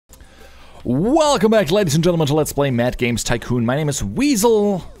Welcome back, ladies and gentlemen, to Let's Play Mad Games Tycoon. My name is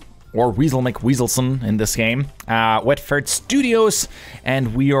Weasel, or Weasel McWeaselson in this game. Wetford Studios,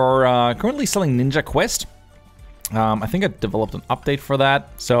 and we are currently selling Ninja Quest. I think I developed an update for that.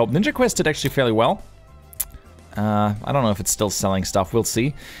 So Ninja Quest did actually fairly well. I don't know if it's still selling stuff, we'll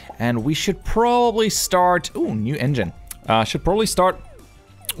see. And we should probably start, ooh, new engine. Should probably start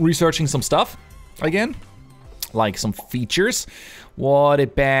researching some stuff again, like some features. What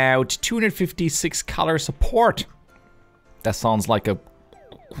about 256 color support? That sounds like a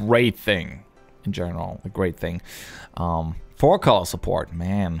great thing in general, a great thing. 4 color support,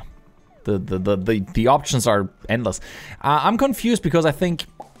 man. The options are endless. I'm confused because I think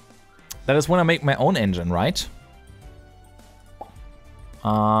that is when I make my own engine, right?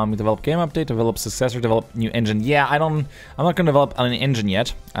 Develop game update, develop successor, develop new engine. Yeah, I'm not gonna develop an engine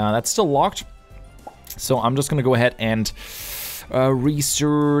yet. That's still locked. So I'm just gonna go ahead and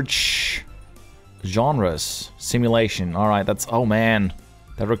research genres, simulation. All right, that's, oh man,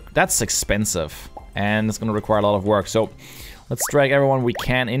 that's expensive and it's gonna require a lot of work. So let's drag everyone we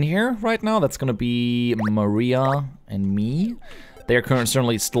can in here right now. That's gonna be Maria and me. They're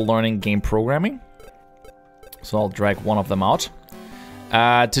currently still learning game programming. So I'll drag one of them out.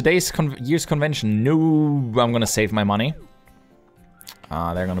 Today's year's convention, no, I'm gonna save my money.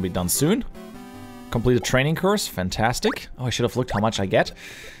 They're gonna be done soon. Complete a training course, fantastic. Oh, I should have looked how much I get.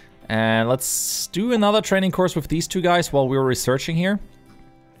 And let's do another training course with these two guys while we were researching here.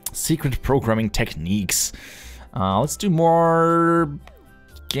 Secret programming techniques. Let's do more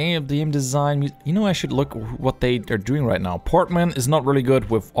game design. You know, I should look what they are doing right now. Portman is not really good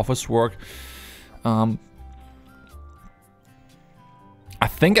with office work. I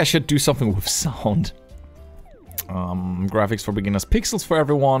think I should do something with sound. Graphics for beginners, pixels for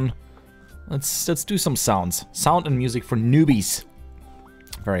everyone. Let's do some sounds. Sound and music for newbies.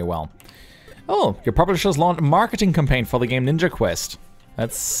 Very well. Oh, your publishers launched a marketing campaign for the game Ninja Quest.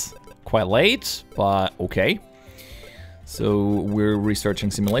 That's quite late, but okay. So we're researching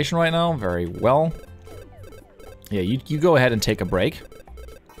simulation right now. Very well. Yeah, you go ahead and take a break.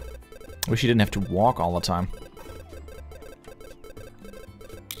 Wish you didn't have to walk all the time.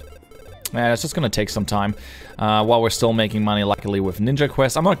 Yeah, it's just gonna take some time while we're still making money, luckily, with Ninja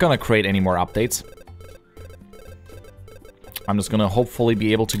Quest. I'm not gonna create any more updates. I'm just gonna hopefully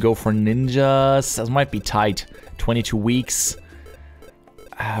be able to go for ninjas. That might be tight. 22 weeks.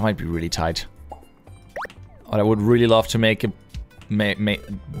 That might be really tight. But I would really love to make it,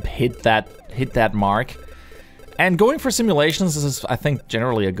 hit that mark. And going for simulations is, I think,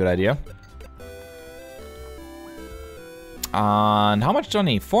 generally a good idea. And how much do I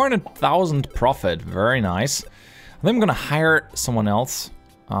need? 400,000 profit. Very nice. I think I'm gonna hire someone else.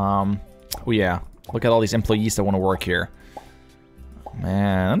 Oh yeah, look at all these employees that want to work here.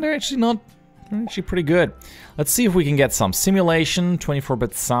 Man, they're actually pretty good. Let's see if we can get some simulation,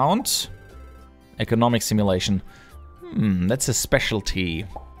 24-bit sound, economic simulation. That's a specialty.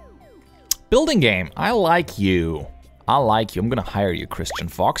 Building game. I like you. I like you. I'm gonna hire you, Christian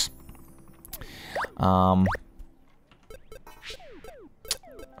Fox.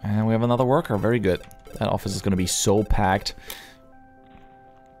 And we have another worker, very good. That office is gonna be so packed.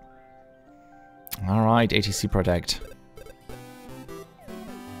 Alright, ATC Protect.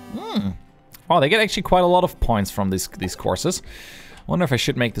 Oh, they get actually quite a lot of points from these courses. Wonder if I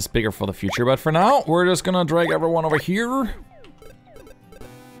should make this bigger for the future, but for now, we're just gonna drag everyone over here.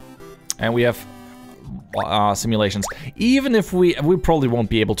 And we have simulations. Even if we probably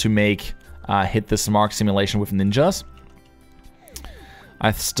won't be able to make hit this mark simulation with ninjas.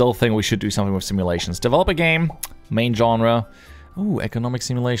 I still think we should do something with simulations. Develop a game, main genre. Ooh, economic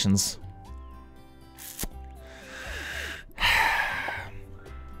simulations.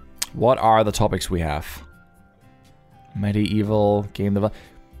 What are the topics we have? Medieval, game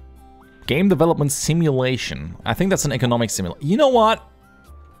development simulation. I think that's an economic simulation. You know what?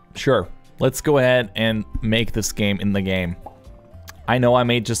 Sure, let's go ahead and make this game in the game. I know I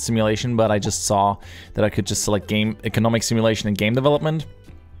made just simulation, but I just saw that I could just select game, economic simulation and game development.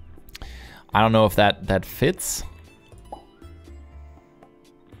 I don't know if that fits.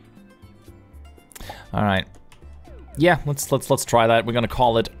 All right. Yeah, let's try that. We're gonna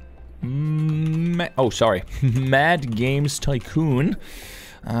call it Mad Games Tycoon.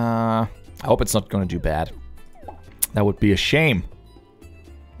 I hope it's not gonna do bad. That would be a shame.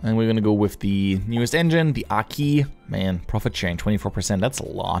 And we're gonna go with the newest engine, the Aki. Man, profit sharing, 24%, that's a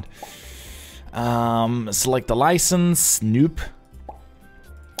lot. Select the license, Noop.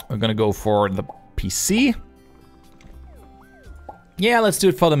 We're gonna go for the PC. Yeah, let's do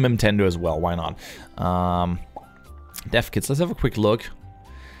it for the Nintendo as well, why not? Dev kits, let's have a quick look.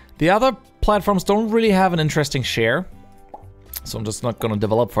 The other platforms don't really have an interesting share, so I'm just not gonna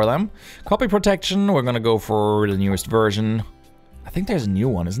develop for them. Copy protection, we're gonna go for the newest version. I think there's a new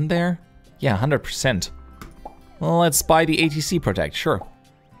one, isn't there? Yeah, 100%. Well, let's buy the ATC Protect, sure.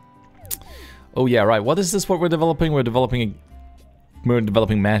 Oh yeah, right, what is this what we're developing? We're developing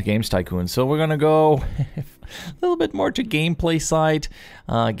Mad Games Tycoon, so we're gonna go a little bit more to gameplay side.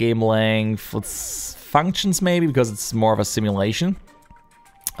 Game length, let's functions maybe, because it's more of a simulation.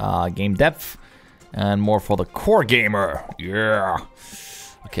 Game depth, and more for the core gamer, yeah.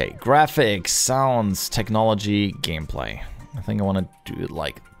 Okay, graphics, sounds, technology, gameplay. I think I want to do it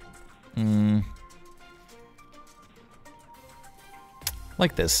like...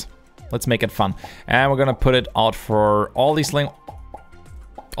 like this. Let's make it fun. And we're gonna put it out for all these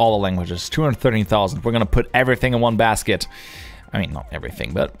all the languages. 213,000. We're gonna put everything in one basket. I mean, not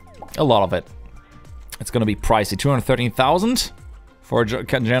everything, but a lot of it. It's gonna be pricey. 213,000 for a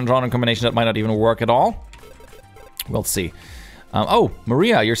genre combination that might not even work at all. We'll see. Oh,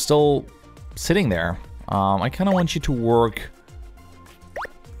 Maria, you're still sitting there. I kind of want you to work...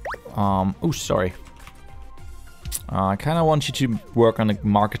 oh, sorry. I kind of want you to work on a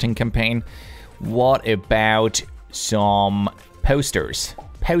marketing campaign. What about some posters?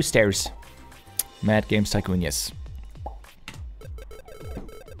 Posters. Mad Games Tycoon, yes.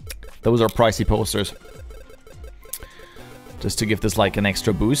 Those are pricey posters. Just to give this like an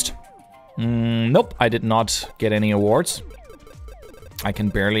extra boost. Nope, I did not get any awards. I can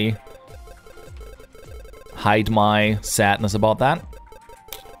barely hide my sadness about that.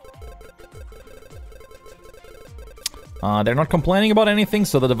 They're not complaining about anything,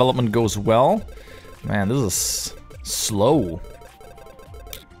 so the development goes well. Man, this is slow.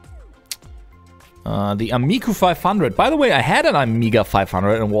 The Amico 500. By the way, I had an Amiga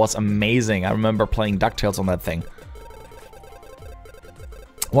 500 and it was amazing. I remember playing DuckTales on that thing.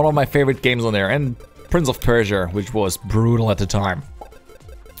 One of my favorite games on there. And Prince of Persia, which was brutal at the time.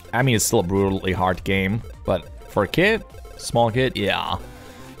 I mean, it's still a brutally hard game, but for a kid, small kid, yeah.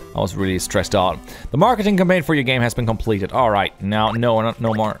 I was really stressed out. The marketing campaign for your game has been completed. All right, now no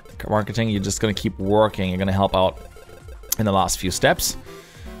more marketing. You're just gonna keep working. You're gonna help out in the last few steps.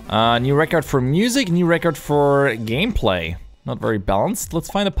 New record for music, new record for gameplay. Not very balanced.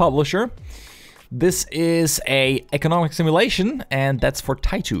 Let's find a publisher. This is a economic simulation, and that's for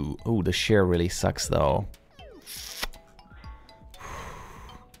Tycoon. Oh, the share really sucks though.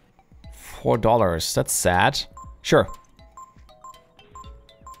 $4. That's sad. Sure.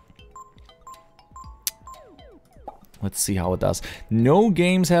 Let's see how it does. No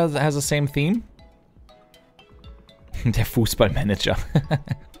games has the same theme. Der Fußballmanager.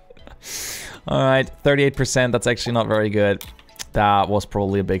 Alright, 38%. That's actually not very good. That was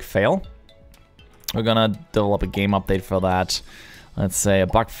probably a big fail. We're gonna develop a game update for that. Let's say a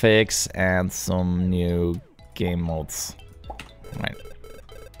bug fix and some new game modes. Right.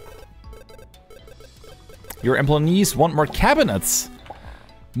 Your employees want more cabinets.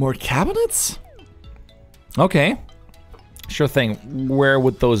 More cabinets? Okay. Sure thing. Where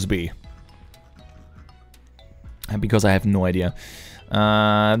would those be? Because I have no idea.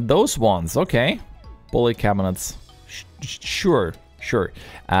 Those ones, okay. Bullet cabinets. Sure.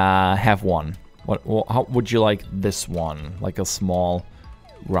 Have one. How would you like this one? Like a small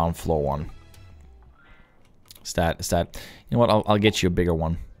ground floor one. Is that? You know what? I'll get you a bigger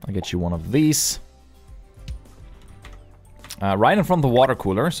one. I'll get you one of these. Right in front of the water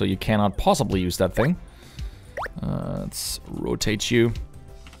cooler, so you cannot possibly use that thing. Let's rotate you.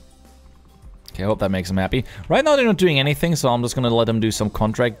 Okay, I hope that makes them happy. Right now they're not doing anything, so I'm just gonna let them do some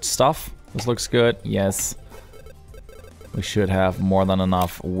contract stuff. This looks good, yes. We should have more than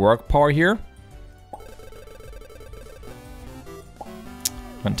enough work power here.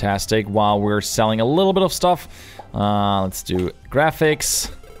 Fantastic, while we're selling a little bit of stuff. Let's do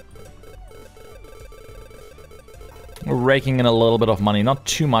graphics. We're raking in a little bit of money, not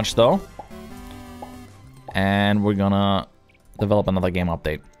too much though. And we're gonna develop another game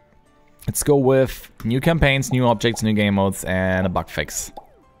update. Let's go with new campaigns, new objects, new game modes, and a bug fix.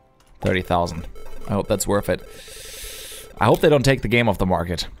 30,000. I hope that's worth it. I hope they don't take the game off the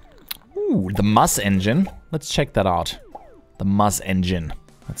market. Ooh, the Mus engine. Let's check that out. The Mus engine.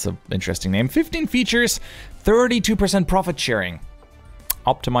 That's an interesting name. 15 features, 32% profit sharing.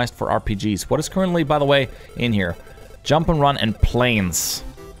 Optimized for RPGs. What is currently, by the way, in here? Jump and run and planes.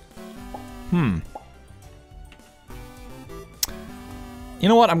 You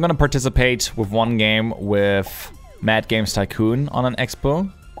know what? I'm gonna participate with one game with Mad Games Tycoon on an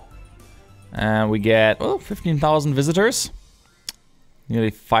expo. And we get, oh, 15,000 visitors. Nearly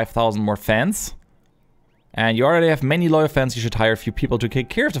 5,000 more fans. And you already have many loyal fans. You should hire a few people to take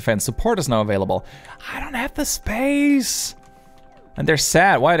care of the fans. Support is now available. I don't have the space. And they're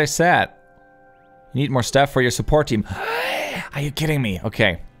sad. Why are they sad? You need more staff for your support team. Are you kidding me?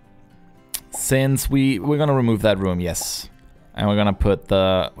 Okay. Since we're gonna remove that room, yes. And we're gonna put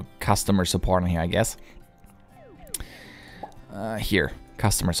the customer support in here, I guess. Here,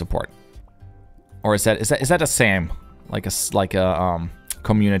 customer support. Or is that the same? Like a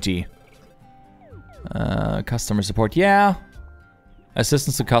community. Customer support, yeah.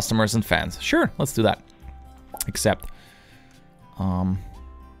 Assistance to customers and fans. Sure, let's do that. Accept.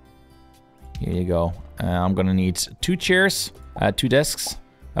 Here you go. I'm gonna need 2 chairs, 2 desks.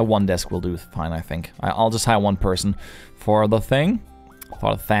 1 desk will do fine, I think. I'll just hire 1 person for the thing.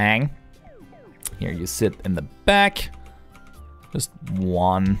 For the thing. Here, you sit in the back. Just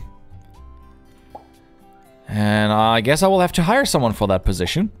 1. And I guess I will have to hire someone for that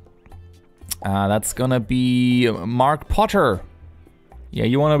position. That's gonna be Mark Potter. Yeah,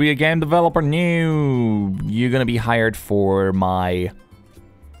 you wanna be a game developer? No. You're gonna be hired for my...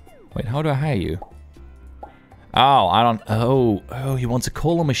 Wait, how do I hire you? Oh, I don't... Oh, he wants a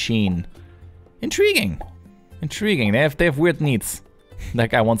cola machine. Intriguing. Intriguing. They have weird needs. That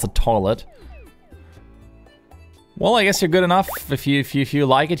guy wants a toilet. Well, I guess you're good enough if you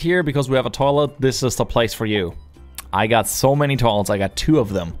like it here, because we have a toilet. This is the place for you. I got so many toilets. I got 2 of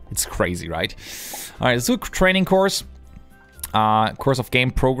them. It's crazy, right? All right, let's do a training course. Course of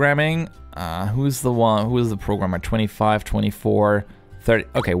game programming. Who's the programmer? 25, 24, 30.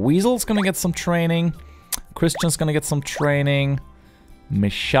 Okay, Weasel's gonna get some training. Christian's gonna get some training.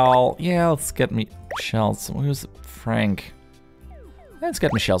 Michelle. Yeah, let's get Michelle. Who's Frank? Let's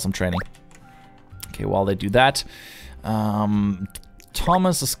get Michelle some training. Okay, while they do that,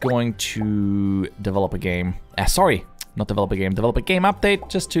 Thomas is going to develop a game. Sorry, not develop a game. Develop a game update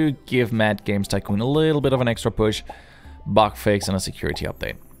just to give Mad Games Tycoon a little bit of an extra push. Bug fix and a security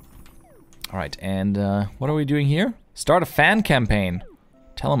update. All right, and what are we doing here? Start a fan campaign.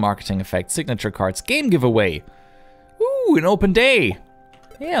 Telemarketing effect, signature cards, game giveaway. Ooh, an open day.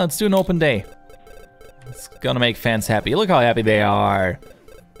 Yeah, let's do an open day. It's gonna make fans happy. Look how happy they are.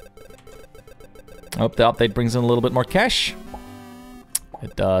 I hope the update brings in a little bit more cash.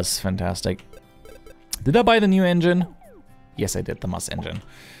 It does, fantastic. Did I buy the new engine? Yes, I did, the Mus engine.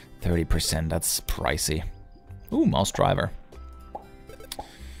 30%, that's pricey. Ooh, mouse driver.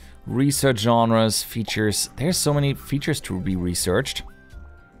 Research genres, features. There's so many features to be researched.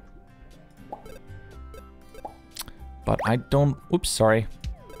 But I don't, oops, sorry.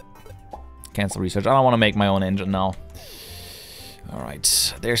 Cancel research. I don't want to make my own engine now. All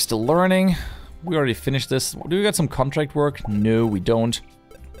right, they're still learning. We already finished this. Do we got some contract work? No, we don't.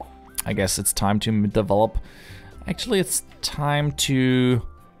 I guess it's time to develop. Actually, it's time to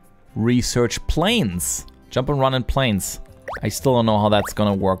research planes. Jump and run in planes. I still don't know how that's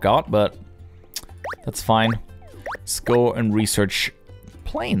gonna work out, but that's fine. Let's go and research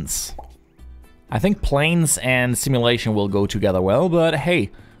planes. I think planes and simulation will go together well, but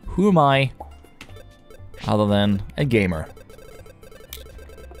hey, who am I other than a gamer?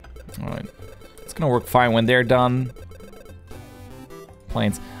 All right, it's gonna work fine when they're done.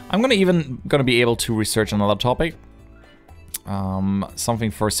 Planes. I'm gonna be able to research another topic.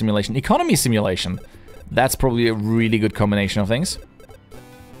 Something for simulation, economy simulation. That's probably a really good combination of things.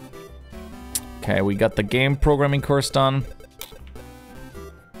 Okay, we got the game programming course done.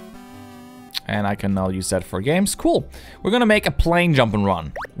 And I can now use that for games. Cool. We're gonna make a plane jump and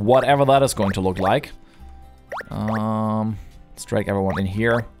run. Whatever that is going to look like. Let's drag everyone in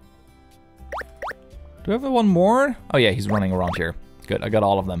here. Do I have one more? Oh yeah, he's running around here. Good, I got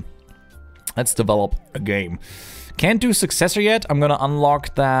all of them. Let's develop a game. Can't do successor yet. I'm gonna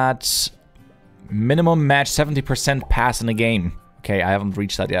unlock that minimum match 70% pass in a game. Okay, I haven't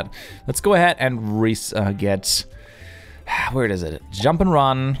reached that yet. Let's go ahead and get... Where is it? Jump and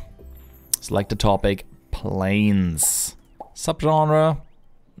run. Select the topic. Planes. Subgenre.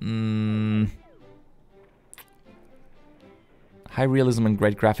 High realism and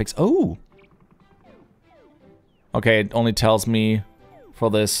great graphics. Oh! Okay, it only tells me for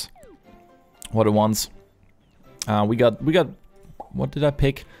this what it wants. We got. What did I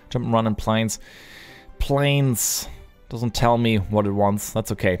pick? Jump and run in planes. Planes doesn't tell me what it wants.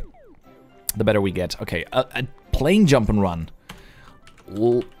 That's okay. The better we get. Okay, a plane jump and run.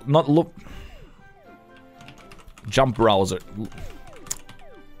 Not look. Jump browser.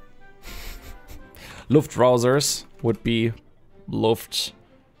 Luft browsers would be Luft.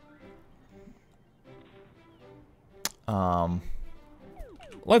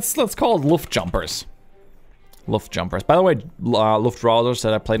 Let's call it Luft jumpers. Luftjumpers. By the way, Luftrausers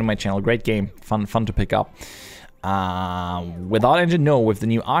that I played on my channel, great game, fun to pick up. Without engine, no. With the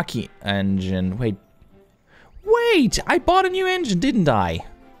new Aki engine, wait, I bought a new engine, didn't I?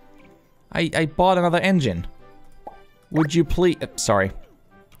 I bought another engine. Would you please? Sorry,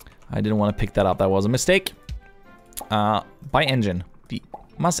 I didn't want to pick that up. That was a mistake. Buy engine, the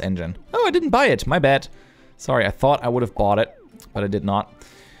Mus engine. Oh, I didn't buy it. My bad. Sorry, I thought I would have bought it, but I did not.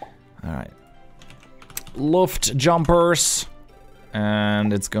 All right. Luft jumpers,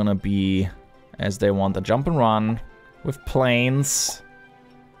 and it's gonna be as they want the jump and run with planes.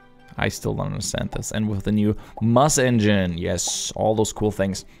 I still don't understand this. And with the new Mus engine, yes, all those cool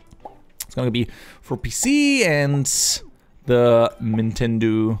things. It's gonna be for PC and the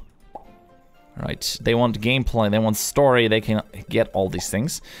Nintendo. All right, they want gameplay, they want story, they can get all these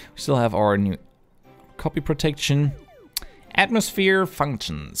things. We still have our new copy protection, atmosphere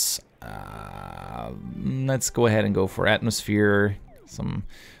functions. Let's go ahead and go for atmosphere. A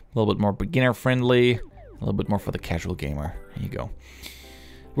little bit more beginner friendly, a little bit more for the casual gamer. There you go.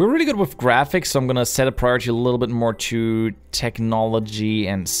 We're really good with graphics, so I'm gonna set a priority a little bit more to technology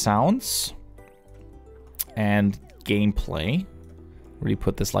and sounds and gameplay. Really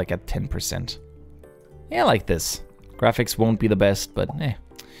put this like at 10%. Yeah, like this. Graphics won't be the best, but eh.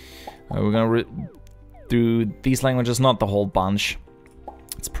 We're gonna do these languages, not the whole bunch.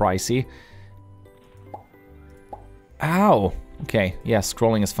 It's pricey. Ow. Okay, yeah,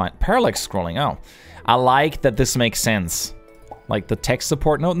 scrolling is fine. Parallax scrolling, oh. I like that this makes sense. Like the text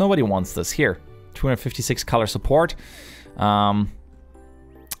support, no, nobody wants this. Here, 256 color support. That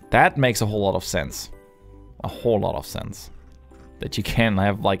makes a whole lot of sense. A whole lot of sense. That you can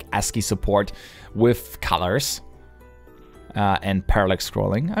have like ASCII support with colors and parallax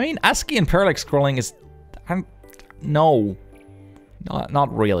scrolling. I mean, ASCII and parallax scrolling is... no.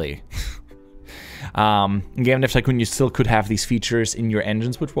 Not really. In Game Dev Tycoon, you still could have these features in your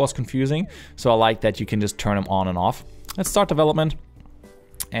engines, which was confusing. So I like that you can just turn them on and off. Let's start development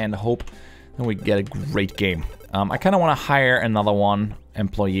and hope that we get a great game. I kind of want to hire another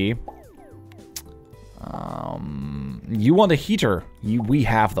employee. You want a heater? We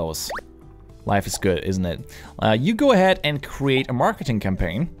have those. Life is good, isn't it? You go ahead and create a marketing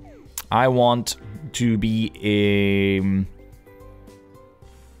campaign. I want to be a...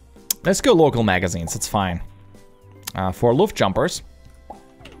 Let's go local magazines, it's fine. For Luftjumpers.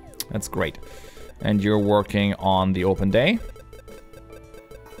 That's great. And you're working on the open day.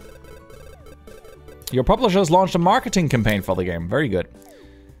 Your publisher has launched a marketing campaign for the game. Very good.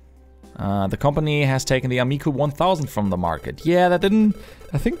 The company has taken the Amico 1000 from the market. Yeah, that didn't...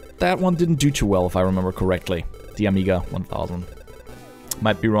 I think that one didn't do too well, if I remember correctly. The Amiga 1000.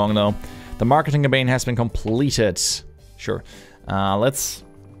 Might be wrong, though. The marketing campaign has been completed. Sure. Let's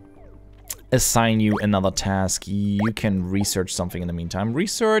assign you another task. You can research something in the meantime.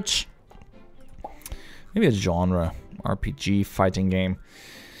 Research... Maybe a genre. RPG, fighting game.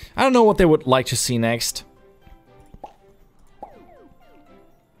 I don't know what they would like to see next.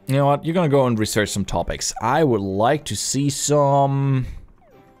 You know what? You're gonna go and research some topics. I would like to see some...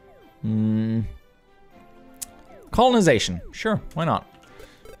 colonization. Sure, why not?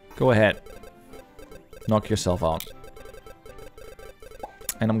 Go ahead. Knock yourself out.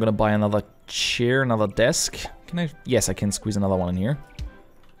 And I'm gonna buy another chair, another desk. Can I? Yes, I can squeeze another one in here.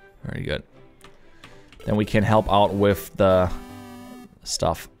 Very good. Then we can help out with the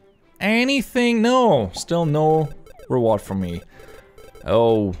stuff. Anything? No. Still no reward for me.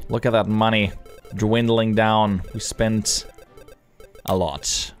 Oh, look at that money dwindling down. We spent a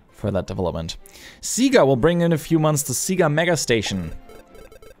lot for that development. Sega will bring in a few months the Sega Mega Station.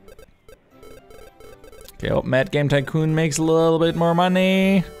 Okay, hope Mad Game Tycoon makes a little bit more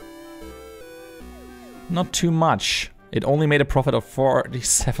money. Not too much. It only made a profit of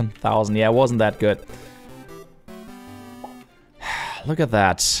 47,000. Yeah, it wasn't that good. Look at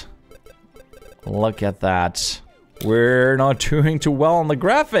that. Look at that. We're not doing too well on the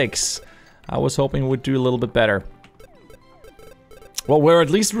graphics. I was hoping we'd do a little bit better. Well, we're at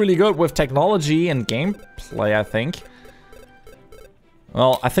least really good with technology and gameplay, I think.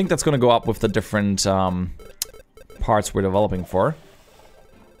 Well, I think that's gonna go up with the different parts we're developing for.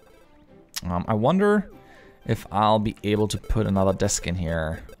 I wonder if I'll be able to put another desk in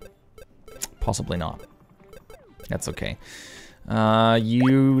here. Possibly not. That's okay.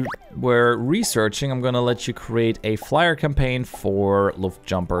 You were researching. I'm gonna let you create a flyer campaign for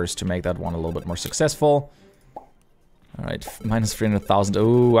Luftjumpers to make that one a little bit more successful. Alright, minus 300,000.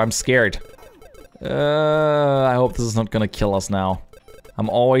 Oh, I'm scared. I hope this is not gonna kill us now. I'm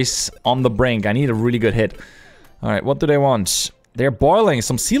always on the brink. I need a really good hit. Alright, what do they want? They're boiling.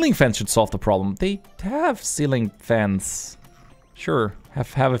 Some ceiling fans should solve the problem. They have ceiling fans. Sure,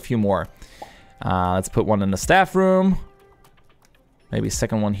 have a few more. Let's put one in the staff room. Maybe a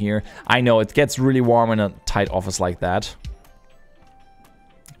second one here. I know, it gets really warm in a tight office like that.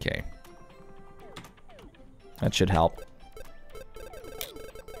 Okay. That should help.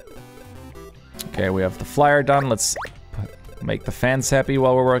 Okay, we have the flyer done. Let's make the fans happy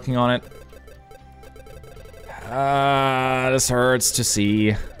while we're working on it. This hurts to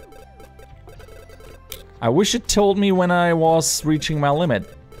see. I wish it told me when I was reaching my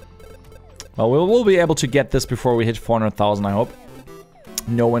limit. Well, we'll be able to get this before we hit 400,000, I hope.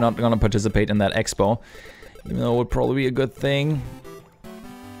 No, we're not gonna participate in that expo, even though it would probably be a good thing.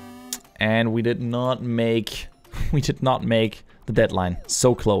 And we did not make the deadline.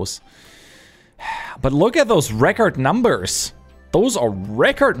 So close. But look at those record numbers. Those are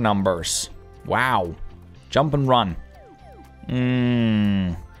record numbers. Wow. Jump and run.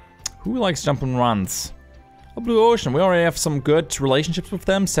 Who likes jump and runs? Oh, Blue Ocean. We already have some good relationships with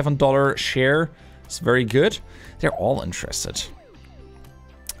them. $7 share. It's very good. They're all interested.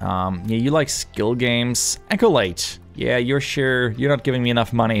 Yeah, you like skill games. Accolade. Yeah, you're not giving me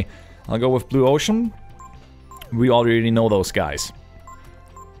enough money. I'll go with Blue Ocean. We already know those guys.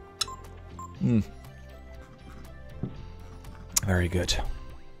 Very good.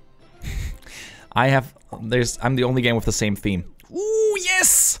 I'm the only game with the same theme. Ooh,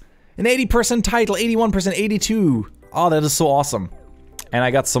 yes! An 80% title, 81%, 82. Oh, that is so awesome. And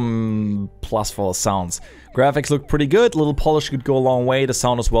I got some plus for the sounds. Graphics look pretty good, little polish could go a long way, the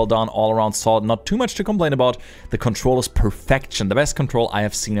sound is well done, all around solid, not too much to complain about. The control is perfection, the best control I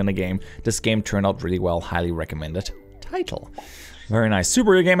have seen in a game. This game turned out really well, highly recommended. Title. Very nice.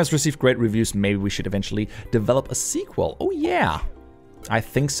 Super Game has received great reviews, maybe we should eventually develop a sequel. Oh yeah, I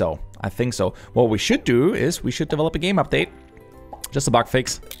think so. What we should do is we should develop a game update. Just a bug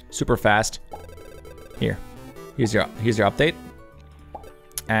fix, super fast. Here's your update.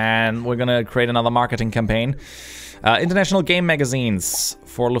 And we're gonna create another marketing campaign. International game magazines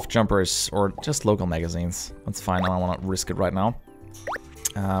for Luftjumpers, or just local magazines. That's fine, I don't wanna risk it right now.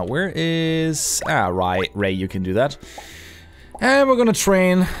 Where is... Ray, you can do that. And we're gonna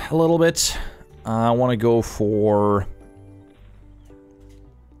train a little bit. I wanna go for...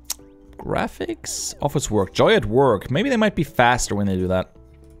 graphics? Office work, joy at work. Maybe they might be faster when they do that.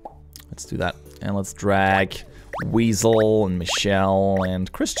 Let's do that. And let's drag Weasel and Michelle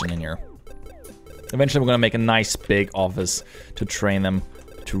and Christian in here. Eventually we're gonna make a nice big office to train them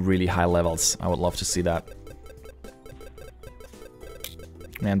to really high levels. I would love to see that.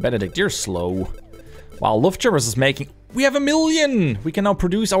 Man, Benedict, you're slow. Wow, Luftjumpers is making... We have 1 million! We can now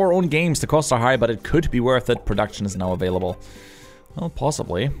produce our own games. The costs are high, but it could be worth it. Production is now available. Well,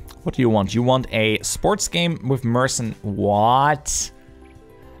 possibly. What do you want? You want a sports game with What?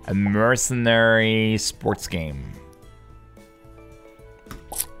 A mercenary sports game.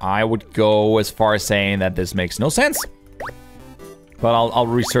 I would go as far as saying that this makes no sense. But I'll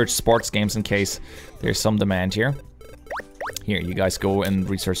research sports games in case there's some demand here. Here, you guys go and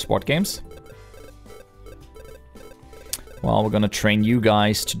research sport games. Well, we're gonna train you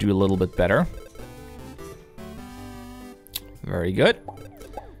guys to do a little bit better. Very good.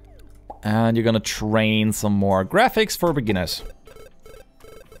 And you're gonna train some more graphics for beginners.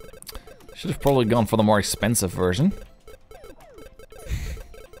 Should have probably gone for the more expensive version.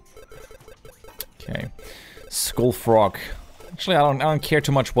 Okay. Skullfrog. Actually, I don't care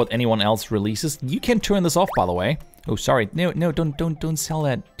too much what anyone else releases. You can turn this off, by the way. Oh, sorry. No, don't sell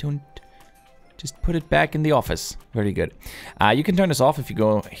that. Don't. Just put it back in the office. Very good. You can turn this off if you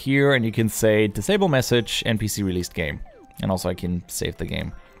go here and you can say disable message, NPC released game. And also I can save the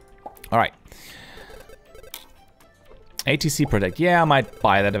game. All right. ATC Protect. Yeah, I might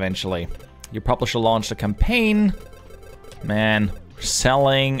buy that eventually. Your publisher launched a campaign. Man,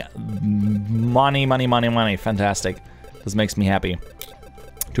 selling money. Fantastic. This makes me happy.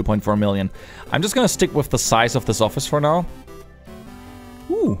 2.4 million. I'm just gonna stick with the size of this office for now.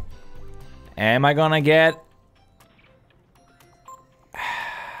 Ooh. Am I gonna get...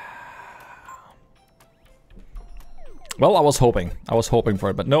 Well, I was hoping for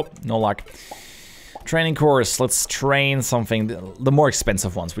it, but nope, no luck. Training course, let's train something. The more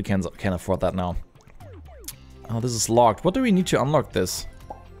expensive ones, we can afford that now. Oh, this is locked. What do we need to unlock this?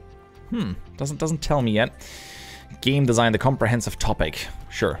 Doesn't tell me yet. Game design, the comprehensive topic.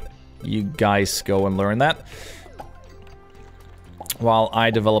 Sure, you guys go and learn that. While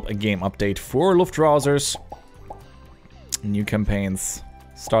I develop a game update for Luftrausers. New campaigns,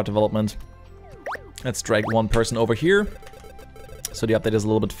 start development. Let's drag one person over here, so the update is a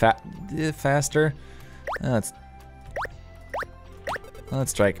little bit faster. Let's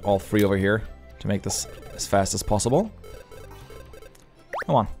Let's drag all 3 over here to make this as fast as possible.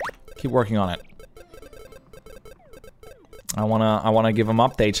 Come on, keep working on it. I wanna give them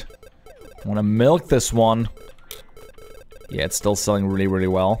update. I wanna milk this one. Yeah, it's still selling really, really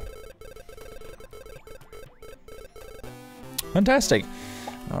well. Fantastic.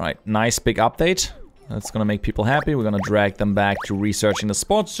 All right, nice big update. That's gonna make people happy. We're gonna drag them back to researching the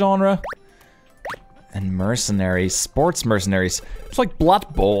sports genre. And mercenaries, sports mercenaries. It's like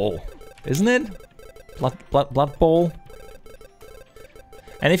Blood Bowl, isn't it? Blood Bowl.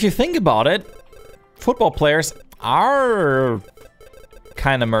 And if you think about it, football players are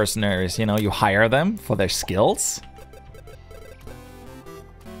kind of mercenaries. You know, you hire them for their skills,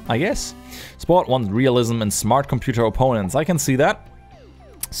 I guess. Sport wants realism and smart computer opponents. I can see that.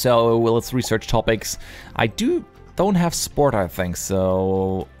 So let's research topics. I don't have sport, I think,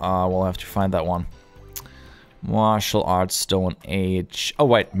 so we'll have to find that one. Martial arts, Stone Age. Oh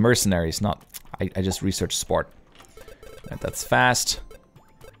wait, mercenaries, not. I just researched sport. Right, that's fast.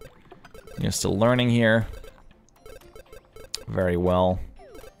 You're still learning here. Very well.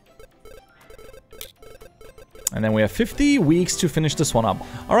 And then we have 50 weeks to finish this one up.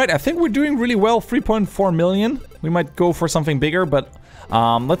 Alright, I think we're doing really well. 3.4 million. We might go for something bigger, but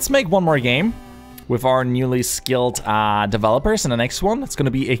let's make one more game with our newly skilled developers. In the next one, it's going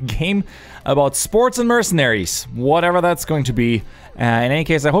to be a game about sports and mercenaries. Whatever that's going to be. In any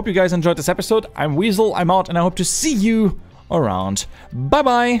case, I hope you guys enjoyed this episode. I'm Weasel, I'm out, and I hope to see you around.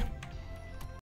 Bye-bye!